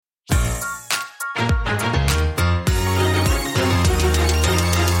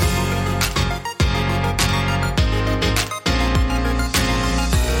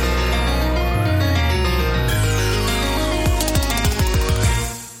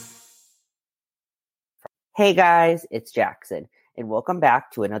Hey guys, it's Jackson, and welcome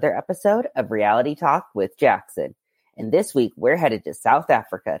back to another episode of Reality Talk with Jackson. And this week, we're headed to South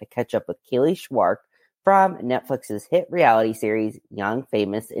Africa to catch up with Kayleigh Schwark from Netflix's hit reality series, Young,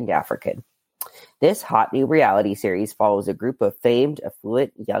 Famous, and African. This hot new reality series follows a group of famed,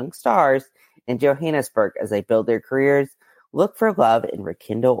 affluent young stars in Johannesburg as they build their careers, look for love, and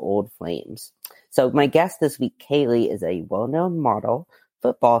rekindle old flames. So my guest this week, Kayleigh, is a well-known model,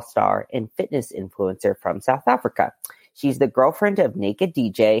 football star, and fitness influencer from South Africa. She's the girlfriend of Naked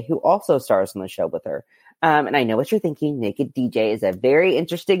DJ, who also stars on the show with her. And I know what you're thinking. Naked DJ is a very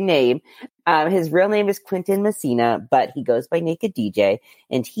interesting name. His real name is Quentin Messina, but he goes by Naked DJ,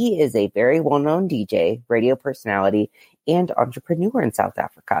 and he is a very well-known DJ, radio personality, and entrepreneur in South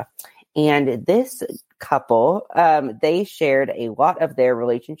Africa. And this couple, they shared a lot of their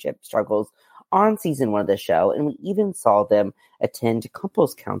relationship struggles on season 1 of the show, and we even saw them attend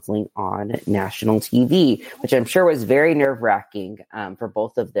couples counseling on national TV, which I'm sure was very nerve-wracking for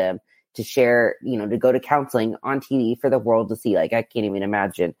both of them to share, to go to counseling on TV for the world to see. Like, I can't even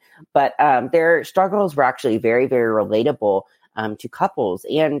imagine. But their struggles were actually very, very relatable to couples.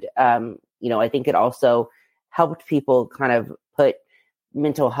 And, I think it also helped people kind of put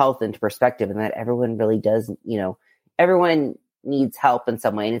mental health into perspective, and that everyone really does, everyone needs help in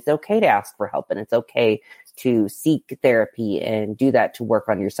some way, and it's okay to ask for help, and it's okay to seek therapy and do that to work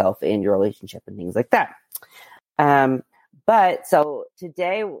on yourself and your relationship and things like that. But so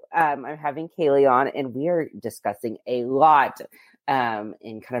today I'm having Kayleigh on, and we are discussing a lot and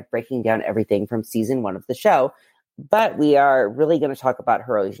kind of breaking down everything from season 1 of the show. But we are really going to talk about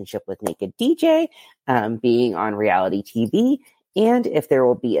her relationship with Naked DJ, being on reality TV, and if there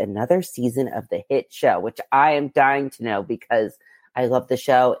will be another season of the hit show, which I am dying to know because I love the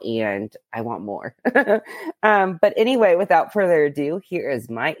show and I want more. But anyway, without further ado, here is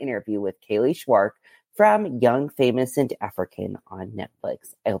my interview with Kayleigh Schwark from Young, Famous, and African on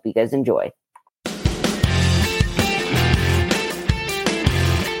Netflix. I hope you guys enjoy.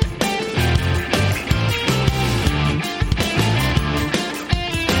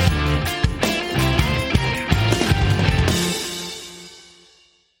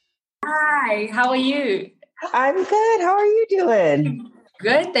 Hi, how are you? I'm good. How are you doing?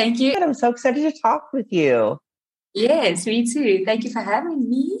 Good, thank you. I'm so excited to talk with you. Yes, me too. Thank you for having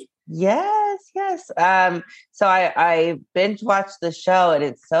me. Yes. So I binge watched the show, and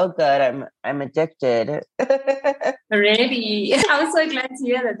it's so good. I'm addicted. Really? I was so glad to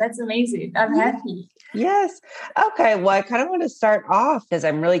hear that. That's amazing. I'm happy. Yes. Okay. Well, I kind of want to start off because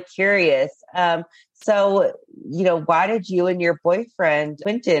I'm really curious. So, why did you and your boyfriend,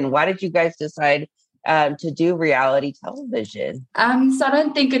 Quentin, why did you guys decide to do reality television? So I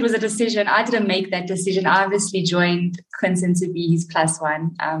don't think it was a decision. I didn't make that decision. I obviously joined Quentin to be his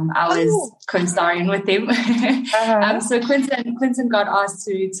 +1. I was co-starring with him. So Quentin got asked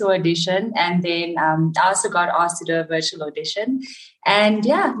to audition, and then I also got asked to do a virtual audition. And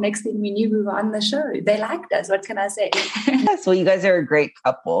next thing we knew, we were on the show. They liked us. What can I say? Yes, well, you guys are a great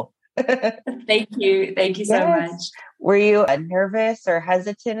couple. Thank you so much. Were you nervous or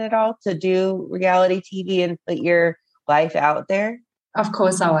hesitant at all to do reality TV and put your life out there? Of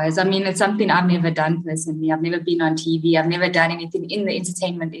course I was. I mean, it's something I've never done personally. I've never been on TV. I've never done anything in the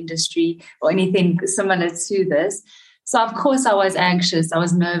entertainment industry or anything similar to this. So of course I was anxious. I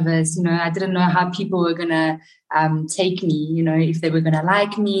was nervous. I didn't know how people were going to take me, if they were going to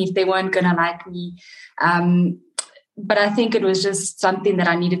like me, if they weren't going to like me. But I think it was just something that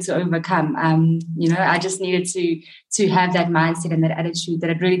I needed to overcome. I just needed to have that mindset and that attitude that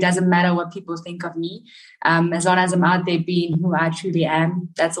it really doesn't matter what people think of me. As long as I'm out there being who I truly am,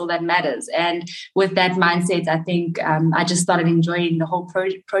 that's all that matters. And with that mindset, I think I just started enjoying the whole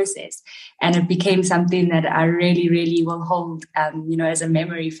process. And it became something that I really, really will hold, as a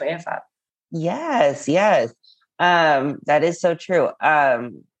memory forever. Yes. That is so true.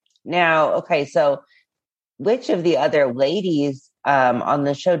 Now, okay, so which of the other ladies on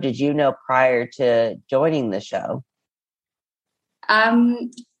the show did you know prior to joining the show?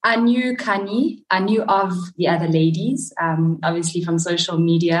 I knew Kani. I knew of the other ladies, obviously from social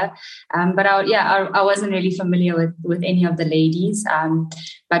media. But I wasn't really familiar with any of the ladies.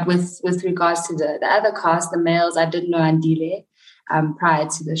 But with regards to the other cast, the males, I did know Andile prior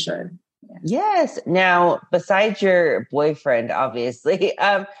to the show. Yeah. Yes. Now, besides your boyfriend, obviously,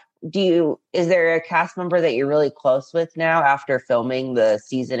 is there a cast member that you're really close with now after filming the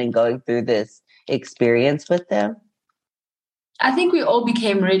season and going through this experience with them? I think we all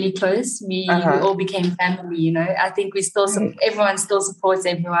became really close. We all became family, I think everyone still supports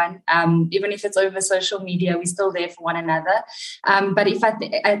everyone. Even if it's over social media, we're still there for one another. But if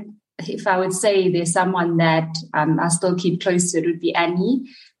if I would say there's someone that I still keep close to, it would be Annie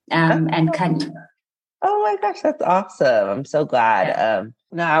and Kani. Oh my gosh, that's awesome. I'm so glad. Yeah.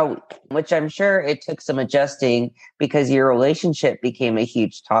 Now, which I'm sure it took some adjusting because your relationship became a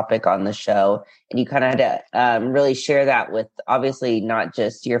huge topic on the show. And you kind of had to really share that with obviously not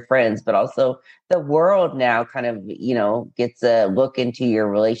just your friends, but also the world now kind of, gets a look into your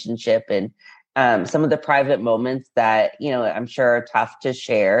relationship and some of the private moments that, I'm sure are tough to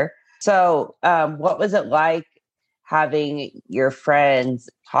share. So what was it like having your friends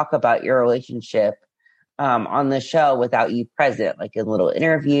talk about your relationship on the show without you present, like in little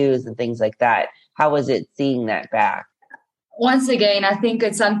interviews and things like that? How was it seeing that back? Once again, I think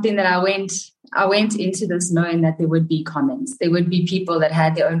it's something that I went into this knowing that there would be comments. There would be people that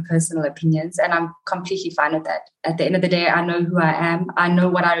had their own personal opinions, and I'm completely fine with that. At the end of the day, I know who I am. I know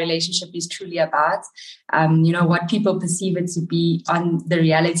what our relationship is truly about. What people perceive it to be on the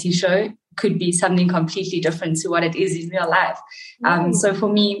reality show could be something completely different to what it is in real life. So for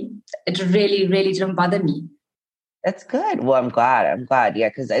me, it really, really didn't bother me. That's good. Well, I'm glad. Yeah,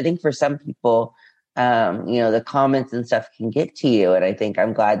 because I think for some people, the comments and stuff can get to you. And I think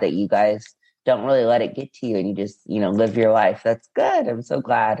I'm glad that you guys don't really let it get to you and you just, live your life. That's good. I'm so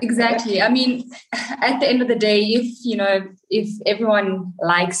glad. Exactly. I mean, at the end of the day, if everyone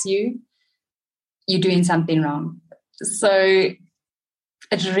likes you, you're doing something wrong. So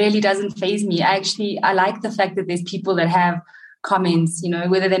it really doesn't faze me. I like the fact that there's people that have comments,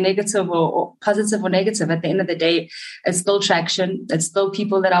 whether they're negative or positive or negative. At the end of the day, it's still traction. It's still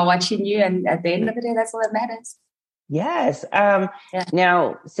people that are watching you. And at the end of the day, that's all that matters. Yes. Yeah.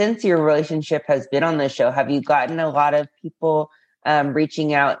 Now, since your relationship has been on the show, have you gotten a lot of people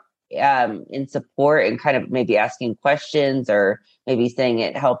reaching out in support and kind of maybe asking questions or maybe saying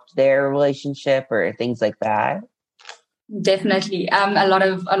it helped their relationship or things like that? Definitely. A lot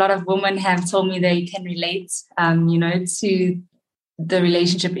of women have told me they can relate, to the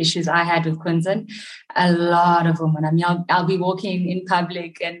relationship issues I had with Quinton. A lot of women. I mean, I'll be walking in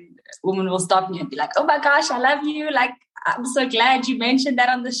public and women will stop me and be like, "Oh my gosh, I love you. Like, I'm so glad you mentioned that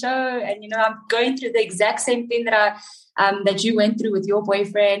on the show." And, I'm going through the exact same thing that you went through with your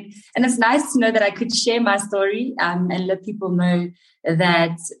boyfriend. And it's nice to know that I could share my story and let people know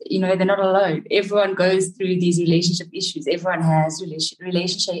that, they're not alone. Everyone goes through these relationship issues. Everyone has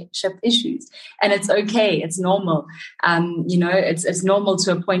relationship issues. And it's okay. It's normal. It's normal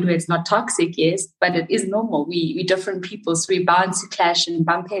to a point where it's not toxic, yes, but it is normal. We're different people, so we're bound to clash and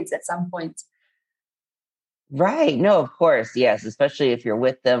bump heads at some point. Right. No, of course. Yes. Especially if you're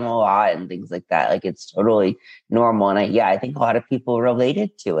with them a lot and things like that. Like it's totally normal. And I think a lot of people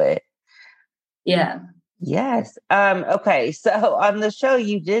related to it. Yeah. Yes. Okay. So on the show,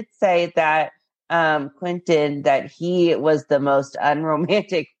 you did say that Quinton, that he was the most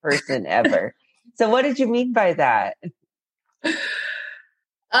unromantic person ever. So what did you mean by that?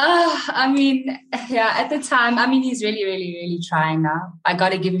 At the time, he's really, really, really trying now. I got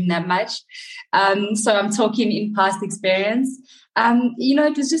to give him that much. So I'm talking in past experience.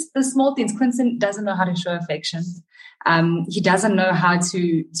 It was just the small things. Quinton doesn't know how to show affection. He doesn't know how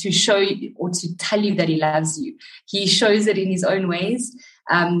to show you or to tell you that he loves you. He shows it in his own ways,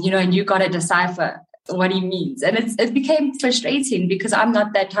 and you got to decipher what he means. And it became frustrating because I'm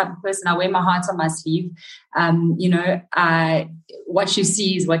not that type of person. I wear my heart on my sleeve. What you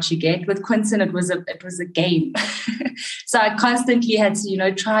see is what you get. With Quinton, it was a game. So I constantly had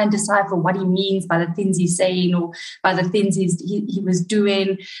to, try and decipher what he means by the things he's saying or by the things he was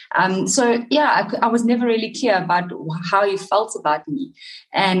doing. I was never really clear about how he felt about me.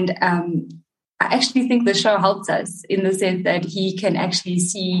 And I actually think the show helped us in the sense that he can actually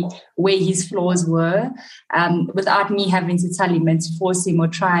see where his flaws were without me having to tell him and to force him or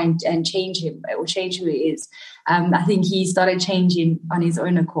try and change him or change who he is. I think he started changing on his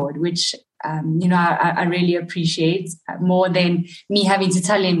own accord, which, I really appreciate more than me having to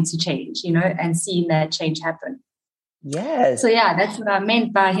tell him to change, and seeing that change happen. Yes. So, yeah, that's what I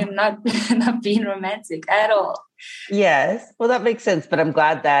meant by him not being romantic at all. Yes. Well, that makes sense. But I'm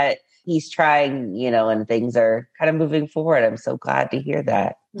glad that he's trying, and things are kind of moving forward. I'm so glad to hear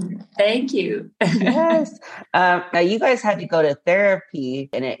that. Thank you. Yes. Now you guys had to go to therapy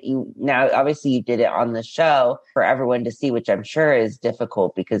and now obviously you did it on the show for everyone to see, which I'm sure is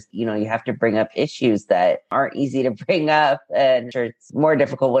difficult because, you have to bring up issues that aren't easy to bring up. And I'm sure it's more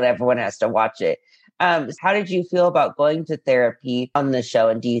difficult when everyone has to watch it. How did you feel about going to therapy on the show?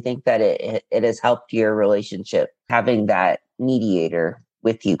 And do you think that it has helped your relationship having that mediator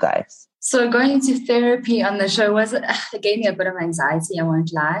with you guys? So going to therapy on the show it gave me a bit of anxiety, I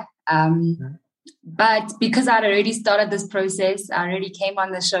won't lie. But because I'd already started this process, I already came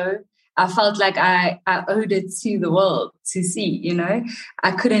on the show, I felt like I owed it to the world to see, you know.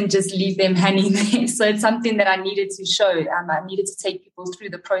 I couldn't just leave them hanging there. So it's something that I needed to show. I needed to take people through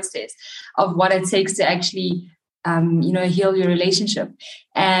the process of what it takes to actually heal your relationship.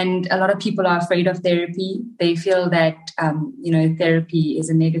 And a lot of people are afraid of therapy. They feel that, therapy is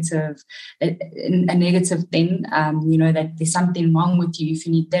a negative thing, that there's something wrong with you if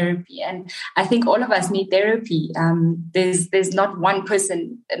you need therapy. And I think all of us need therapy. There's not one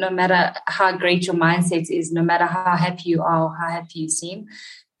person, no matter how great your mindset is, no matter how happy you are or how happy you seem,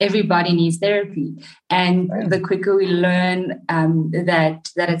 everybody needs therapy. And the quicker we learn that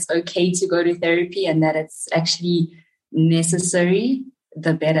it's okay to go to therapy and that it's actually necessary,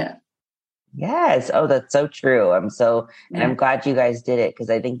 the better. Yes. Oh, that's so true. And I'm glad you guys did it, because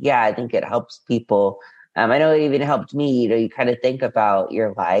I think it helps people. I know it even helped me. You kind of think about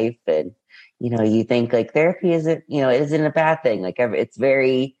your life, and you think like therapy isn't a bad thing. Like it's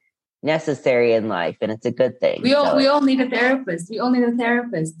very necessary in life, and it's a good thing. We all need a therapist. We all need a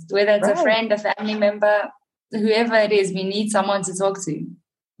therapist, whether it's a friend, a family member, whoever it is. We need someone to talk to.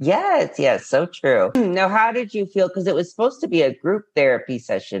 Yes, so true. Now, how did you feel? Because it was supposed to be a group therapy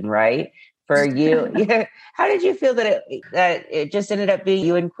session, right? For you, how did you feel that it just ended up being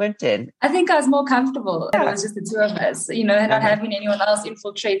you and Quentin? I think I was more comfortable. It was just the two of us, not having anyone else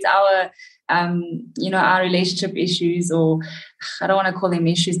infiltrate our relationship issues, or I don't want to call them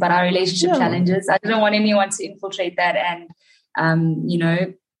issues, but our relationship challenges. I didn't want anyone to infiltrate that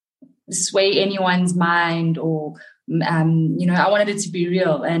and, sway anyone's mind, or, I wanted it to be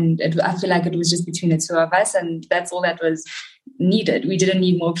real. And I feel like it was just between the two of us, and that's all that was needed. We didn't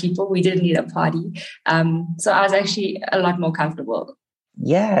need more people. We didn't need a party. So I was actually a lot more comfortable.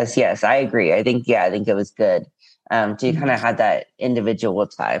 Yes, I agree. I think it was good. So you kind of had that individual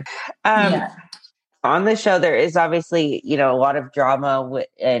time. On the show, there is obviously, a lot of drama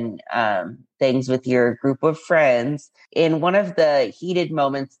and things with your group of friends. In one of the heated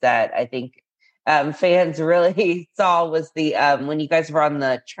moments that I think fans really saw was the when you guys were on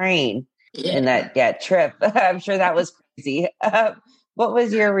the train in that trip. I'm sure that was crazy. What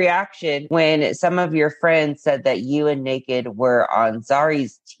was your reaction when some of your friends said that you and Naked were on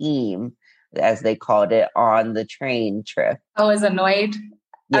Zari's team, as they called it, on the train trip? I was annoyed.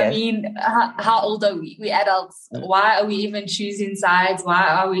 Yes. I mean, how old are we? We adults. Why are we even choosing sides? Why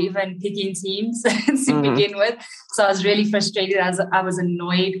are we even picking teams to begin with? So I was really frustrated. I was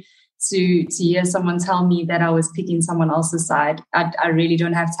annoyed to hear someone tell me that I was picking someone else's side. I really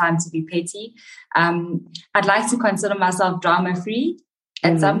don't have time to be petty. I'd like to consider myself drama-free.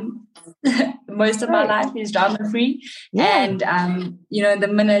 And most of my life is drama-free. Yeah. And, the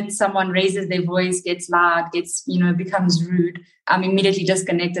minute someone raises their voice, gets loud, becomes rude, I'm immediately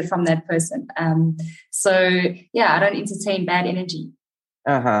disconnected from that person. I don't entertain bad energy.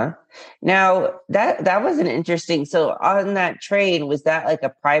 Now that was an interesting. So on that train, was that like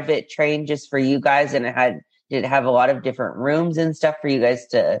a private train just for you guys, and did it have a lot of different rooms and stuff for you guys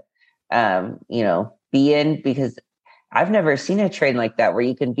to, be in? Because I've never seen a train like that where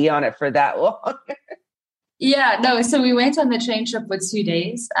you can be on it for that long. So we went on the train trip for 2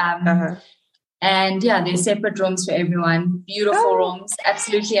 days. And there's separate rooms for everyone. Beautiful rooms,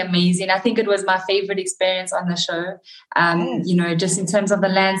 absolutely amazing. I think it was my favorite experience on the show. Just in terms of the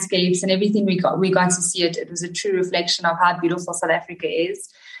landscapes and everything we got to see it. It was a true reflection of how beautiful South Africa is.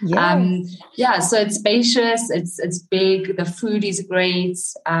 So it's spacious, it's big, the food is great.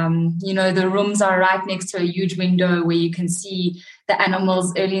 The rooms are right next to a huge window where you can see the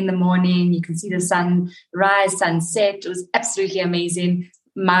animals early in the morning. You can see the sun rise, sunset. It was absolutely amazing.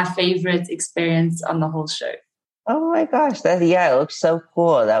 My favorite experience on the whole show. Oh my gosh. It looks so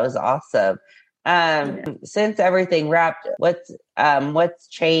cool. That was awesome. Since everything wrapped, what's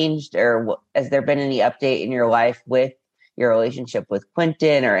changed, or has there been any update in your life with your relationship with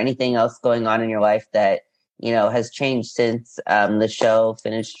Quentin, or anything else going on in your life that, has changed since the show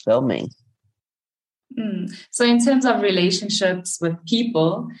finished filming? So in terms of relationships with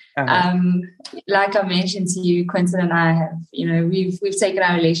people, like I mentioned to you, Quentin and I have, we've taken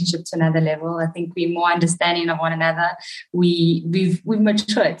our relationship to another level. I think we're more understanding of one another. We've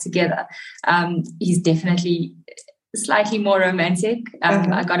matured together. He's definitely slightly more romantic.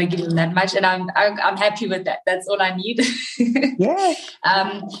 I got to give him that much, and I'm happy with that. That's all I need.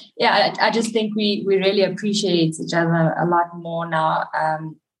 I just think we really appreciate each other a lot more now,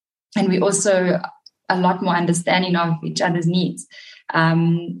 and we also a lot more understanding of each other's needs. So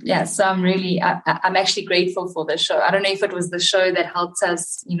I'm actually grateful for the show. I don't know if it was the show that helped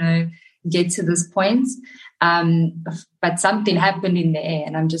us, get to this point, but something happened in the air,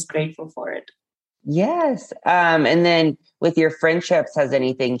 and I'm just grateful for it. Yes. And then with your friendships, has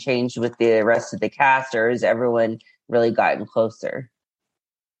anything changed with the rest of the cast, or has everyone really gotten closer?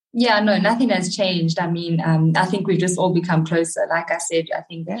 Yeah, no, nothing has changed. I mean, I think we've just all become closer. Like I said, I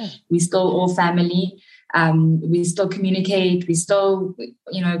think we're still all family. We still communicate. We still,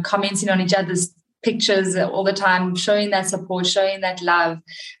 commenting on each other's pictures all the time, showing that support, showing that love.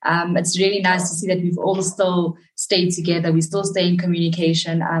 It's really nice to see that we've all still stayed together. We still stay in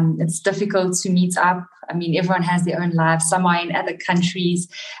communication. It's difficult to meet up. I mean, everyone has their own lives. Some are in other countries.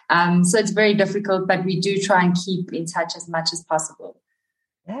 So it's very difficult, but we do try and keep in touch as much as possible.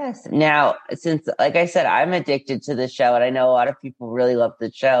 Yes. Now, since, like I said, I'm addicted to the show, and I know a lot of people really love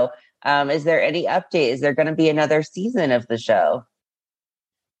the show. Is there any update? Is there going to be another season of the show?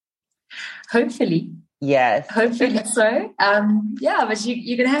 Hopefully. Yes. Hopefully so. But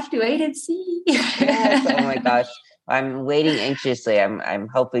you're going to have to wait and see. Yes. Oh my gosh. I'm waiting anxiously. I'm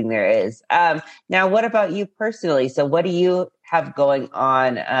hoping there is. Now, what about you personally? So what do you have going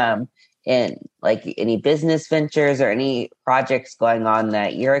on in like any business ventures or any projects going on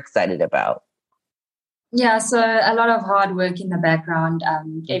that you're excited about? Yeah, so a lot of hard work in the background,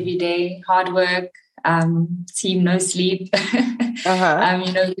 every day, hard work, team no sleep.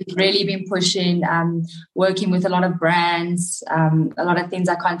 We've really been pushing, working with a lot of brands, a lot of things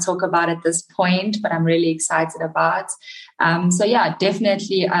I can't talk about at this point, but I'm really excited about.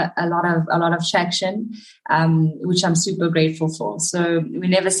 Definitely a lot of traction, which I'm super grateful for. So we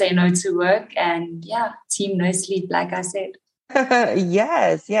never say no to work, and team no sleep, like I said.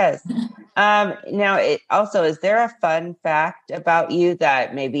 Yes. Now, is there a fun fact about you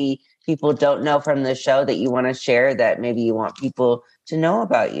that maybe people don't know from the show that you want to share, that maybe you want people to know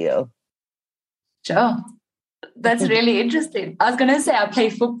about you? Sure. That's really interesting. I was going to say I play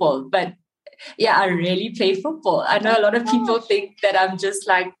football, but I really play football. I know a lot of people think that I'm just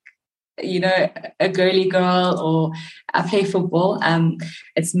like, a girly girl, or I play football.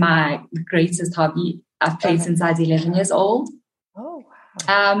 It's my greatest hobby. I've played since I was 11 years old. Oh,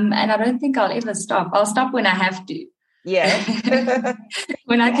 wow. And I don't think I'll ever stop. I'll stop when I have to. Yeah.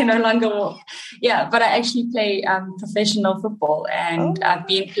 When I can no longer walk. Yeah, but I actually play professional football, and I've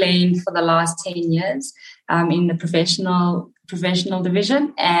been playing for the last 10 years in the professional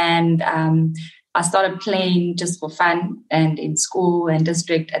division. And I started playing just for fun and in school and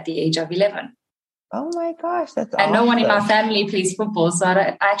district at the age of 11. Oh my gosh, that's awesome. And no one in my family plays football, so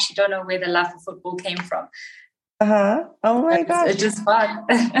I actually don't know where the love for football came from. Oh my gosh. It's just fun.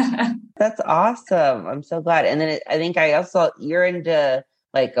 That's awesome. I'm so glad. And then I think you're into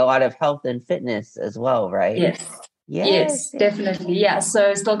like a lot of health and fitness as well, right? Yes, definitely. Yeah.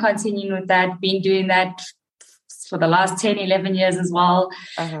 So still continuing with that, been doing that for the last 10, 11 years as well.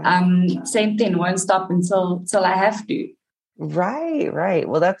 Same thing, won't stop until I have to. Right.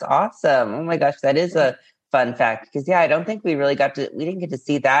 Well, that's awesome. Oh my gosh, that is a fun fact, because I don't think we didn't get to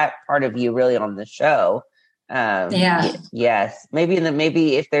see that part of you really on the show. Yes. Maybe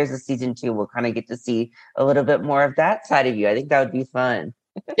if there's a season 2, we'll kind of get to see a little bit more of that side of you. I think that would be fun.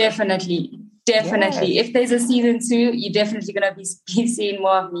 Definitely. Yes. If there's a season 2, you're definitely going to be seeing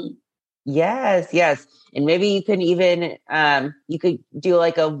more of me. Yes. And maybe you can even, you could do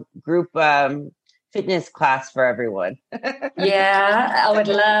like a group fitness class for everyone. Yeah, I would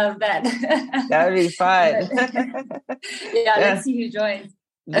love that. That would be fun. Let's see who joins.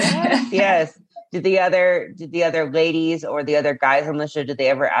 Yes. Did the other ladies or the other guys on the show, did they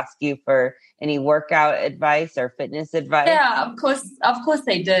ever ask you for any workout advice or fitness advice? Yeah, of course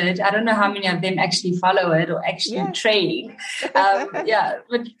they did. I don't know how many of them actually follow it or actually train.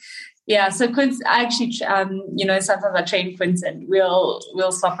 So Quinton, I actually, sometimes I train Quinton.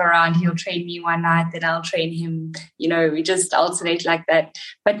 We'll swap around. He'll train me one night, then I'll train him. We just alternate like that.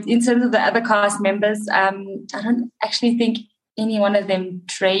 But in terms of the other cast members, I don't actually think any one of them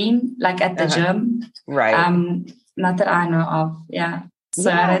train like at the gym. Right. Not that I know of. Yeah.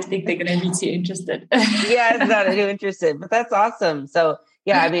 So I don't think they're going to be too interested. It's not too interested, but that's awesome. So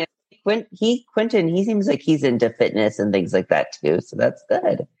I mean, Quinton, he seems like he's into fitness and things like that too. So that's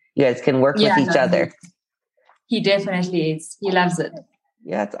good. You guys can work with each other. He definitely is. He loves it.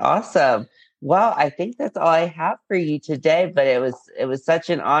 Yeah, it's awesome. Well, I think that's all I have for you today, but it was such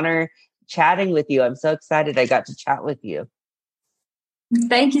an honor chatting with you. I'm so excited I got to chat with you.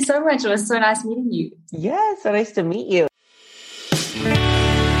 Thank you so much. It was so nice meeting you. Yeah, so nice to meet you.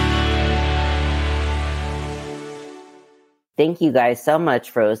 Thank you guys so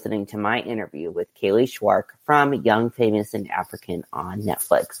much for listening to my interview with Kayleigh Schwark from Young, Famous, and African on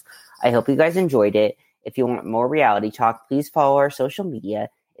Netflix. I hope you guys enjoyed it. If you want more reality talk, please follow our social media.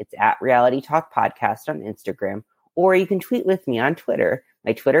 It's at Reality Talk Podcast on Instagram, or you can tweet with me on Twitter.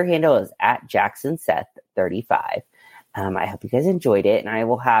 My Twitter handle is at JacksonSeth35. I hope you guys enjoyed it, and I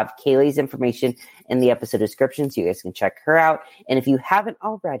will have Kayleigh's information in the episode description so you guys can check her out. And if you haven't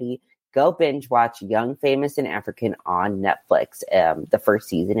already, go binge watch Young, Famous, and African on Netflix. The first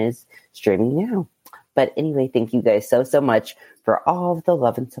season is streaming now. But anyway, thank you guys so much for all of the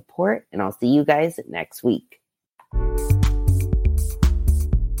love and support, and I'll see you guys next week.